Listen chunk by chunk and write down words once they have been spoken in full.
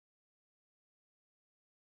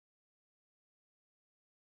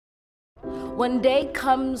When day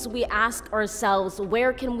comes, we ask ourselves,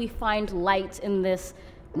 where can we find light in this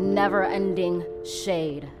never-ending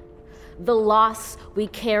shade? The loss we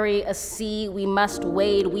carry, a sea we must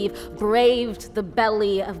wade. We've braved the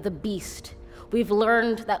belly of the beast. We've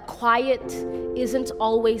learned that quiet isn't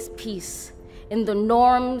always peace. In the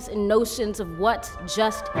norms and notions of what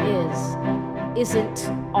just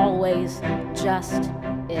isn't always just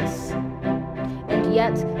is. And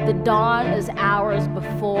yet the dawn is ours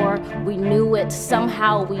before we knew it.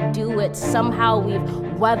 Somehow we do it. Somehow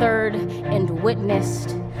we've weathered and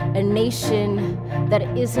witnessed a nation that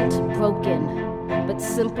isn't broken, but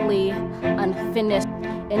simply unfinished.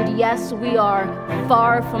 And yes, we are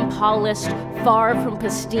far from polished, far from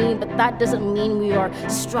pristine, but that doesn't mean we are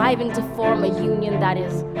striving to form a union that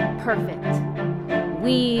is perfect.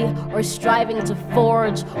 We are striving to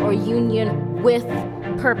forge our union with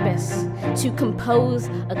purpose, to compose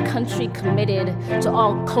a country committed to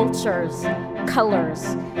all cultures,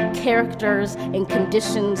 colors, characters, and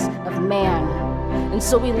conditions of man. And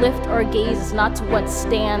so we lift our gaze not to what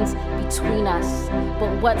stands between us,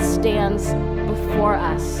 but what stands before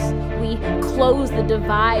us. We close the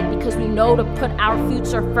divide because we know to put our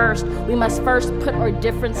future first. We must first put our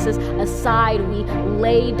differences aside. We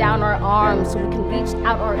lay down our arms so we can reach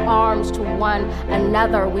out our arms to one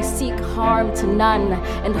another. We seek harm to none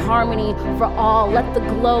and harmony for all. Let the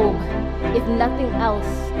globe, if nothing else,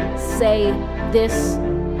 say this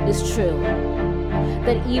is true.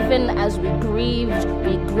 That even as we grieved,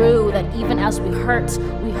 we grew. That even as we hurt,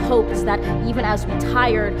 we hoped. That even as we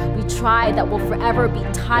tired, we tried. That we'll forever be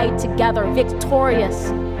tied together, victorious.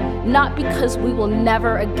 Not because we will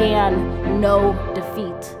never again know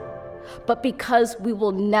defeat, but because we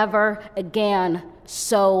will never again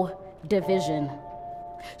sow division.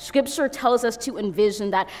 Scripture tells us to envision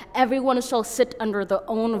that everyone shall sit under their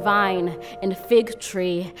own vine and fig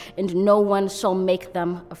tree, and no one shall make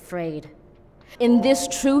them afraid. In this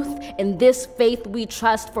truth, in this faith we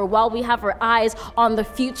trust, for while we have our eyes on the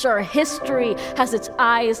future, history has its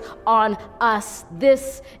eyes on us.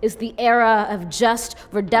 This is the era of just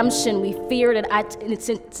redemption. We feared it at its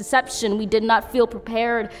inception. We did not feel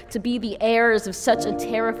prepared to be the heirs of such a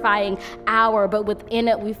terrifying hour, but within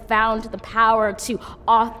it we found the power to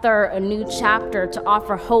author a new chapter, to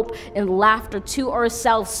offer hope and laughter to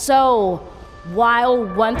ourselves. So, while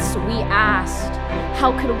once we asked,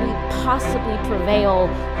 how could we possibly prevail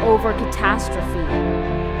over catastrophe?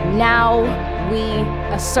 Now we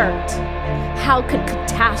assert, how could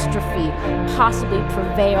catastrophe possibly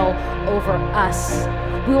prevail over us?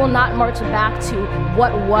 We will not march back to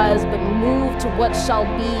what was, but move to what shall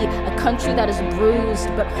be, a country that is bruised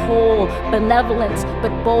but whole, benevolent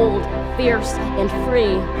but bold, fierce and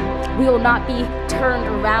free. We will not be turned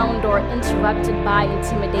around or interrupted by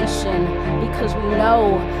intimidation, because we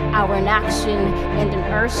know our inaction and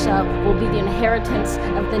inertia will be the inheritance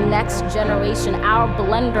of the next generation. Our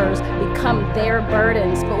blunders become their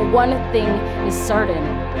burdens, but one thing is certain.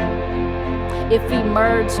 If we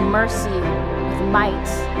merge mercy with might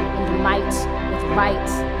and might with right,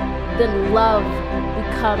 then love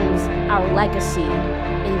becomes our legacy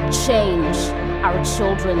and change our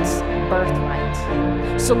children's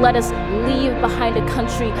birthright. So let us leave behind a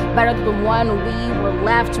country better than the one we were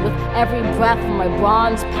left. With every breath from my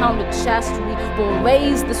bronze-pounded chest, we will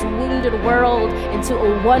raise this wounded world into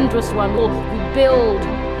a wondrous one. We'll rebuild,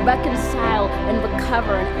 reconcile, and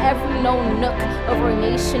recover in every known nook of our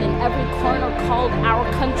nation, in every corner called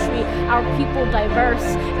our country. Our people, diverse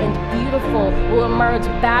and beautiful, will emerge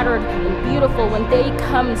battered and beautiful. When day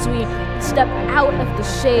comes, we step out of the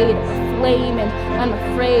shade of flame and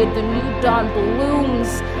unafraid. The new dawn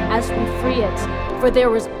blooms as we free it. For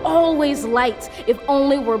there is always light if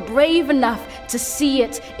only we're brave enough to see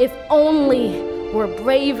it, if only we're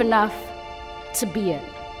brave enough to be it.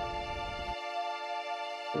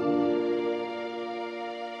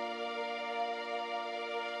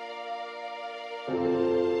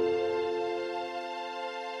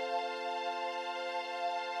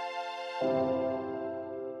 you.